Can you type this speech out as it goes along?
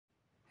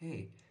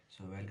Hey,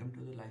 so welcome to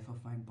the Life of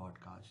Mine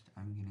podcast.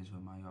 I'm Guinness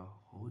Verma, your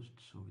host.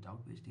 So without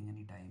wasting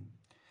any time,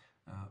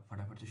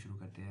 फटाफट से शुरू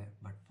करते हैं.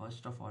 But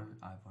first of all,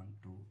 I want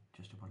to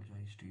just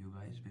apologize to you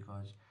guys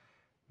because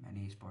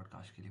मैंने इस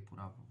podcast के लिए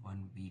पूरा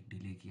 1 week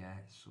delay किया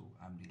है. So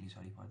I'm really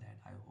sorry for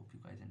that. I hope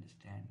you guys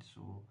understand.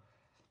 So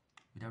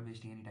without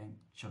wasting any time,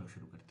 चलो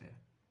शुरू करते हैं.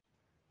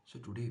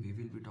 So today we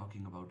will be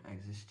talking about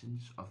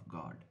existence of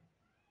God.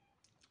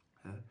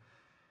 Uh,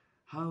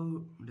 how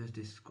does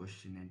this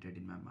question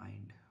entered in my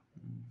mind?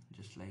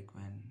 Just like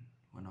when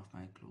one of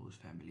my close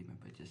family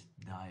members just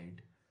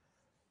died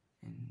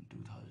in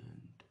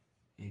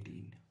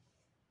 2018,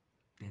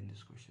 then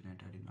this question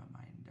entered in my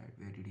mind that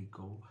where did he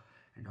go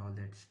and all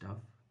that stuff.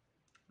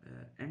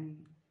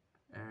 And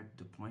at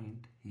the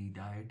point he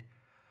died,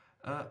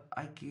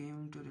 I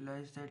came to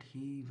realize that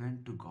he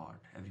went to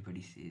God.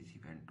 Everybody says he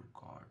went to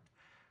God.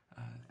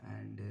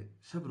 And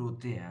सब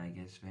रोते हैं, I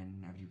guess,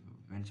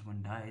 when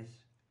someone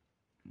dies,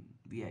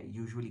 we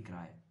usually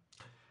cry.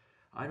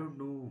 I don't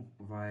know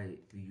why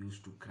we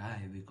used to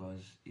cry,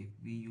 because if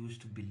we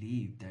used to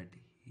believe that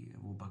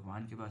वो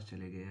भगवान के पास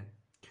चले गए हैं,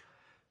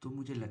 तो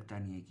मुझे लगता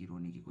नहीं है कि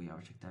रोने की कोई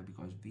आवश्यकता है,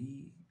 because we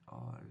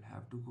all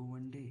have to go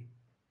one day.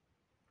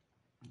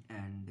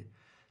 And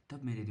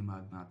तब मेरे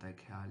दिमाग में आता है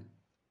ख्याल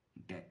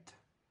death.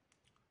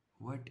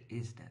 What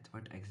is death?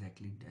 What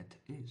exactly death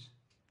is?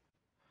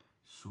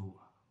 So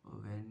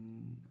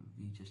when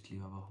we just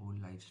live our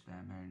whole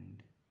lifespan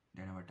and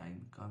then our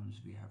time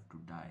comes, we have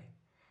to die.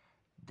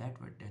 That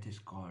what death is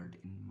called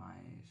in my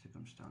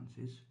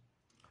circumstances.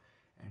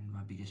 And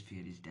my biggest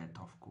fear is death,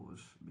 of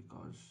course,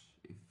 because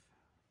if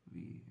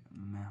we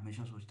मैं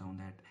हमेशा सोचता हूँ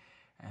that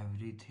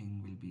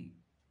everything will be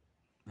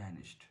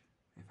vanished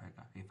if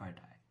I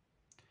die.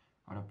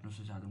 और अपनों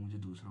से ज़्यादा मुझे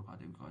दूसरों का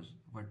आता है, because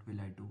what will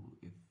I do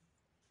if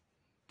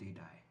they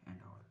die and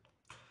all.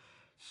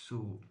 So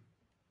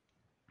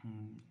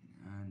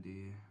and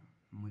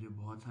मुझे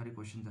बहुत सारे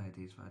क्वेश्चंस आए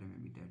थे इस बारे में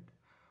भी, that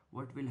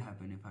what will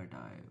happen if I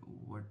die,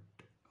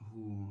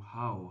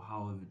 how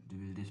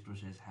will this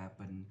process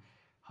happen,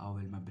 how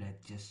will my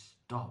breath just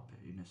stop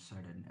in a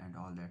sudden and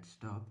all that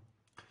stuff.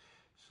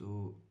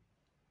 So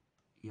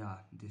yeah,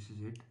 this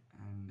is it.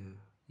 And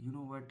you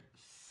know what,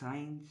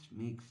 science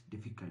makes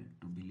difficult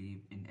to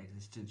believe in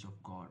existence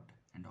of God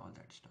and all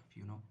that stuff.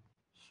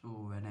 So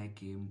when I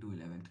came to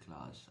 11th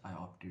class, I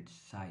opted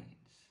science.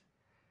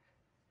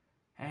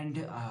 And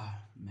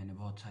मैंने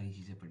बहुत सारी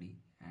चीज़ें पढ़ी,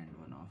 and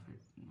one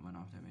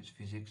of them is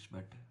physics.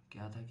 But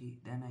क्या था कि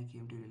then I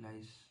came to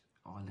realise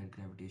all that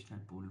gravitational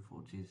pull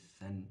forces,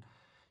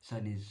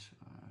 sun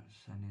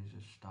is a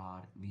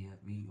star,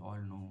 we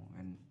all know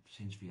when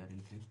since we are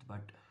in fifth.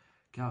 But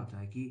क्या होता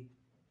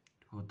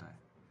है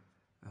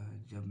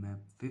जब मैं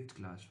fifth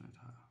class में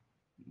था,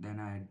 then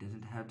I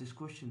doesn't have this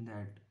question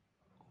that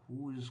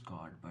who is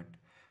God. But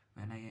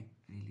when I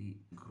really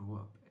grow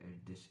up at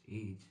this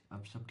age,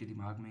 अब सबके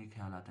दिमाग में एक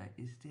ख्याल आता है,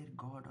 is there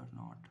God or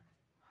not?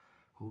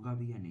 होगा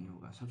भी या नहीं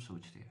होगा, सब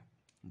सोचते हैं.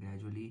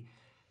 Gradually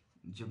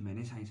जब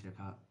मैंने साइंस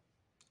रखा,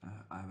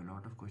 I have a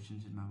lot of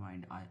questions in my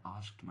mind. I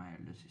asked my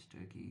elder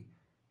sister कि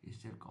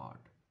is there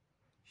God?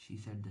 She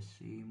said the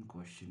same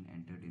question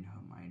entered in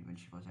her mind when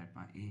she was at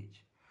my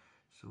age.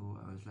 So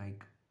I was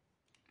like,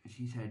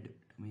 she said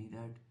to me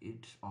that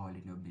it's all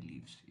in your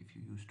beliefs. If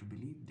you used to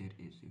believe, there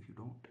is. If you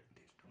don't,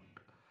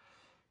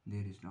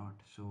 there is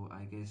not. So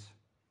I guess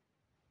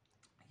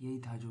यही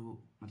था जो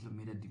मतलब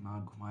मेरा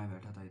दिमाग घुमाए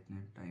बैठा था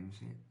इतने टाइम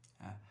से.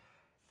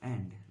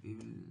 And we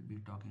will be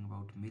talking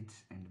about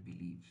myths and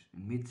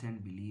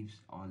beliefs,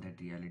 all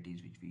that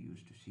realities which we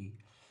used to see.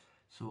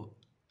 So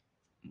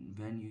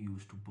when you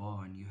used to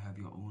born, you have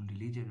your own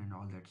religion and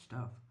all that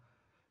stuff.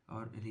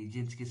 और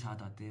religions के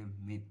साथ आते हैं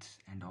myths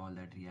and all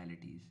that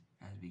realities,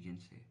 as we can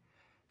say.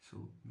 So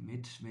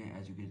myths में,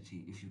 as you can see,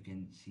 if you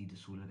can see the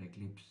solar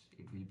eclipse,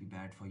 it will be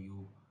bad for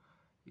you.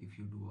 If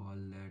you do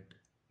all that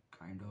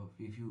kind of,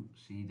 if you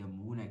see the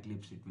moon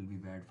eclipse, it will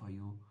be bad for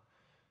you.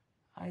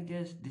 I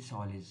guess this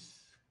all is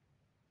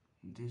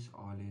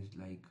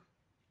like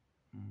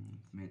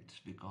myths,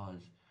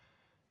 because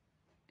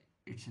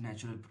it's a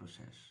natural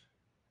process.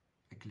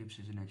 Eclipse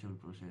is a natural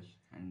process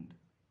and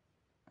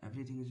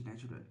everything is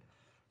natural.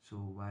 So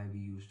why we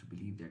used to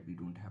believe that we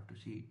don't have to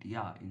see it?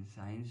 Yeah, in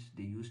science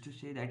they used to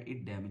say that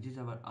it damages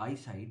our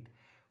eyesight,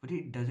 but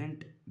it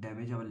doesn't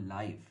damage our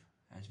life,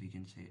 as we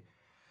can say,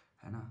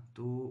 है ना.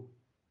 तो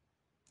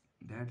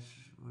that's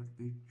what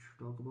we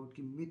talk about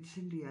कि myths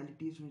and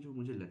realities में जो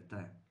मुझे लगता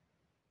है,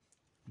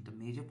 the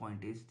major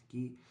point is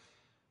कि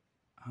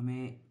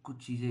हमें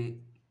कुछ चीज़ें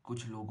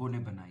कुछ लोगों ने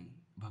बनाई,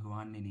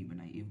 भगवान ने नहीं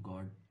बनाई. If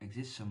God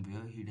exist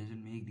somewhere, he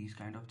doesn't make these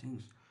kind of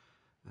things.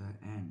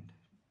 And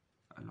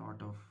a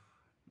lot of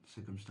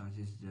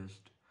circumstances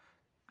just,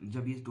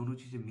 जब ये दोनों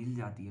चीज़ें मिल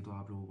जाती है तो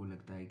आप लोगों को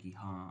लगता है कि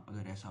हाँ,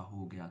 अगर ऐसा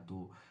हो गया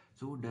तो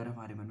वो डर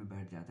हमारे मन में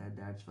बैठ जाता है.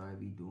 That's why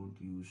we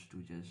don't use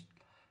to just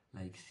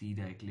like see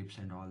the eclipse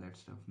and all that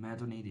stuff. मैं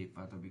तो नहीं देख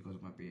पाता because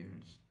my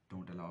parents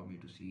don't allow me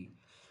to see.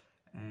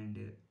 And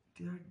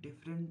there are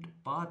different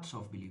paths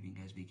of believing,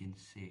 as we can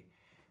say.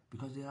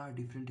 because there are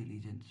different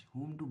religions.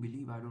 Whom to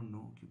believe, I don't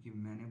know, क्योंकि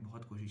मैंने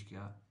बहुत कोशिश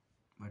किया,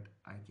 but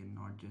I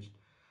cannot just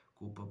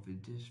cope up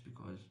with this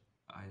because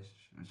I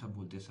सब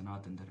बोलते हैं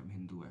सनातन धर्म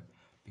हिंदू है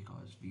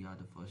because we are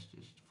the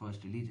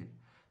first religion,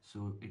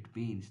 so it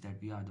means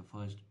that we have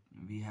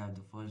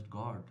the first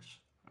gods.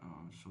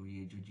 So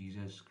ये जो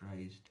Jesus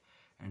Christ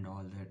and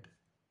all that,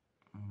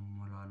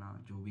 मौलाना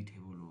जो भी थे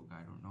वो लोग,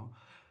 I don't know,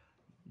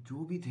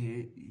 जो भी थे,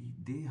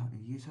 दे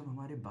ये सब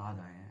हमारे बाद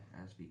आए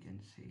हैं, एज वी कैन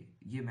से.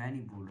 ये मैं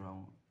नहीं बोल रहा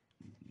हूँ,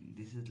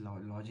 this is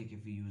logic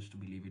if we use to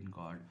believe in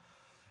God.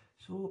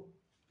 सो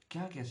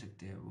क्या कह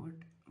सकते हैं,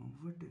 वट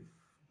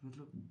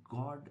मतलब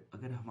गॉड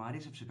अगर हमारे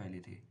सबसे पहले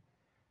थे,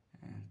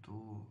 तो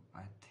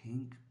आई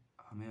थिंक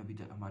हमें अभी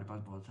तक हमारे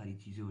पास बहुत सारी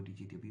चीज़ें होनी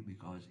चाहिए थी अभी,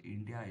 because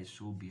India is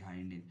so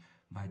behind in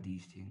by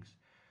these things.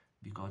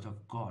 Because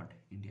of God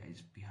India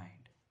is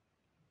behind,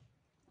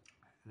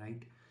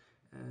 right.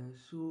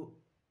 So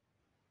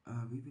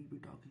we will be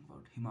talking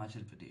about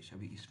Himachal Pradesh.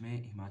 अभी इसमें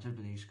हिमाचल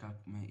प्रदेश का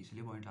मैं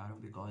इसलिए पॉइंट ला रहा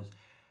हूँ बिकॉज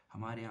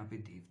हमारे यहाँ पे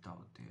देवता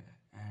होते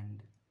हैं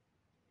and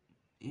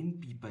in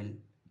people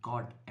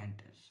God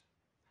enters.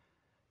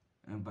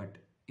 But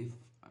if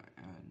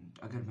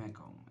अगर मैं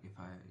कहूँ, इफ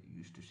आई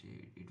यूज टू से,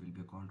 it will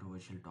be a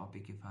controversial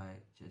topic if I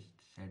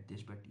just said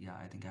this, but या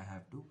I think I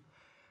have to.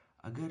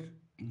 अगर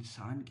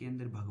इंसान के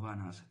अंदर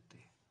भगवान आ सकते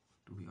हैं,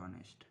 to be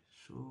honest,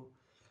 so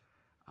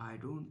I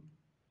don't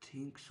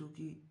think so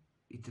कि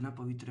इतना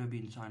पवित्र भी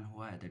इंसान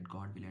हुआ है that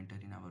God will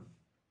enter in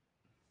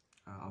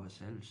our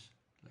selves.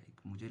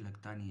 Like मुझे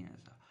लगता नहीं है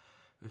ऐसा.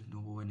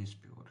 No one is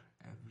pure,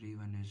 every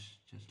one is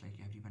just like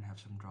every one have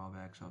some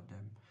drawbacks of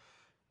them.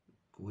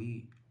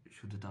 कोई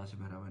शुद्धता से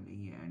भरा हुआ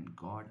नहीं है and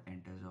God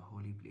enters a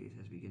holy place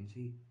as we can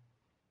see.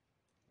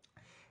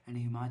 And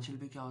Himachal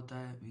में क्या होता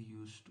है, we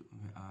use to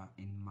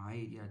in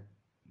my area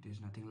there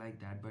is nothing like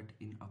that,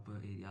 but in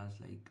upper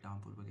areas like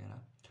Rampur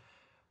वगैरह,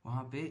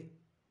 वहाँ पे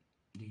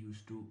दे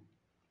use to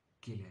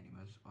kill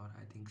animals, or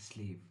I think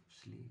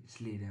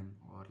slay them,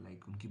 or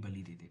like उनकी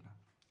बलि दे देना,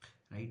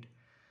 right?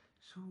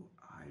 So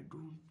I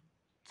don't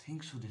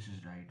think so this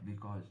is right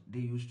because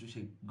they used to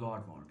say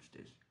God wants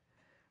this.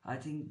 I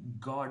think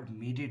God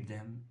made it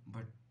them,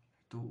 but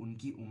तो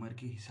उनकी उम्र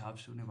के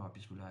हिसाब से उन्हें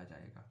वापस बुलाया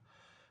जाएगा.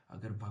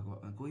 अगर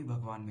कोई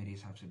भगवान मेरे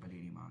हिसाब से बलि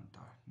नहीं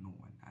मांगता, no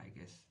one, I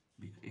guess.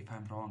 If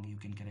I'm wrong you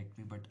can correct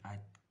me, but I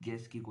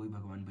guess कि कोई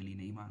भगवान बलि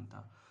नहीं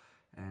मांगता.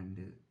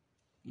 एंड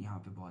यहाँ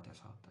पे बहुत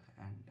ऐसा होता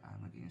है and I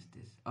am against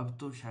this. अब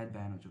तो शायद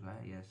बैन हो चुका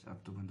है, यस,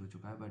 अब तो बंद हो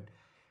चुका है, but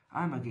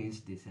I am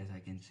against this as I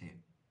can say,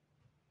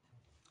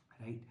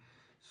 right.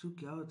 सो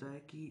क्या होता है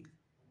कि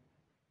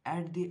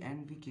at the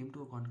end we came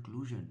to a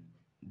conclusion,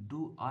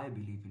 do I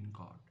believe in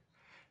God.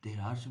 There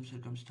are some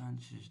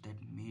circumstances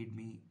that made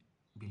me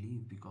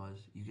believe,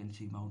 because you can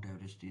see Mount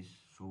Everest is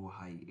so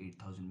high,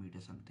 8,000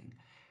 meters something,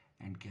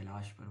 and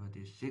Kailash Parvat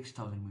is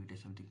 6,000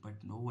 meters something,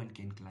 but no one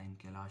can climb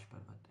Kailash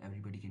Parvat.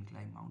 Everybody can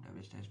climb Mount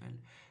Everest as well.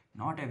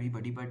 Not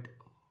everybody, but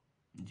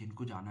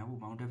जिनको जाना है वो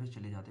mount Everest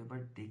चले जाते हैं,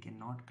 but they can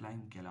not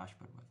climb Kailash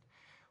पर्वत.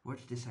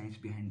 What's the science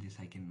behind this,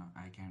 I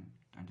can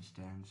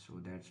understand. So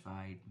that's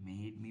why it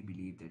made me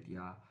believe that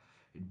या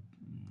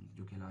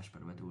जो कैलाश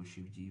पर्वत है वो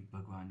शिव जी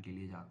भगवान के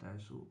लिए जाता है.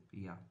 सो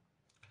या,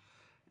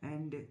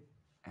 and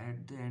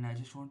at the and I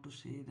just want to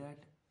say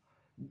that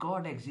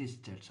God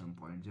exists at some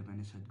point. जब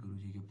मैंने सदगुरु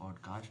जी के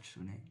पॉडकास्ट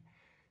सुने,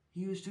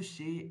 he used to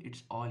say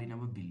it's all in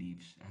our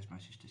beliefs, as my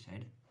sister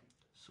said.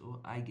 So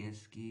I guess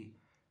कि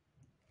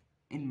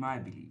in my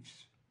beliefs,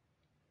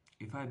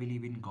 if I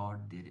believe in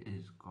God, there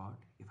is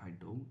God. If I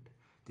don't,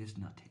 there's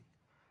nothing.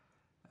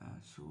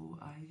 So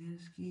I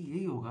guess कि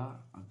यही होगा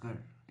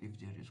अगर if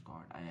there is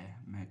God.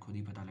 मैं खुद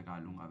ही पता लगा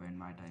लूँगा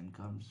when my time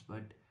comes.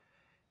 But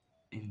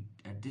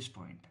at this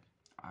point,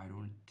 I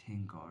don't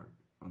think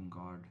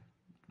God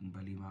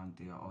बलि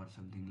मांगते और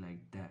something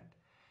like that.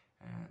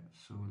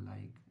 So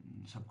like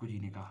सबको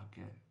जीने का हक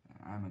है.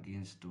 I am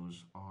against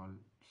those all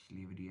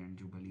slavery and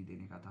जो बलि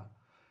देने का था.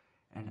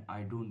 एंड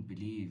आई डोंट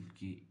बिलीव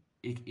कि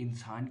एक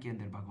इंसान के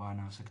अंदर भगवान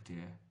आ सकते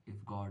हैं.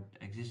 If God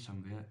exist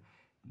somewhere,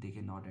 they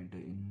can not enter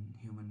in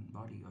human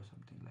body और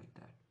something like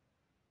that,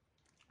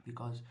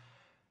 because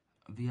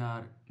we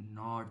are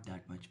not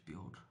that much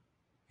pure.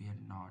 We are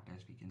not,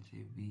 as we can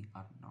say, we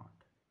are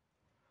not.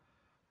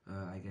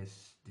 I guess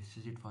this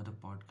is it for the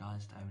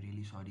podcast. I'm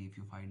really sorry if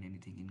you find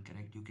anything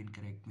incorrect. You can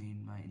correct me in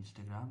my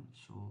Instagram.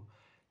 So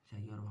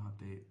जाइए और वहाँ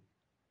पे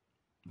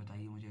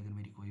बताइए मुझे अगर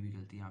मेरी कोई भी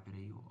गलती यहाँ पे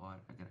रही हो,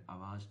 और अगर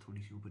आवाज़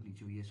थोड़ी सी ऊपर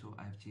नीचे हुई है. सो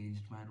I have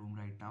changed my room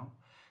right now,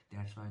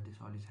 that's why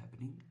this all is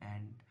happening.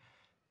 And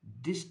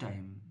this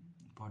time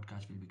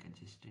podcast will be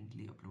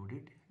consistently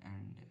uploaded.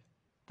 And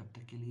तब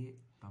तक के लिए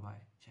बाय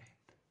बाय, जय हिंद.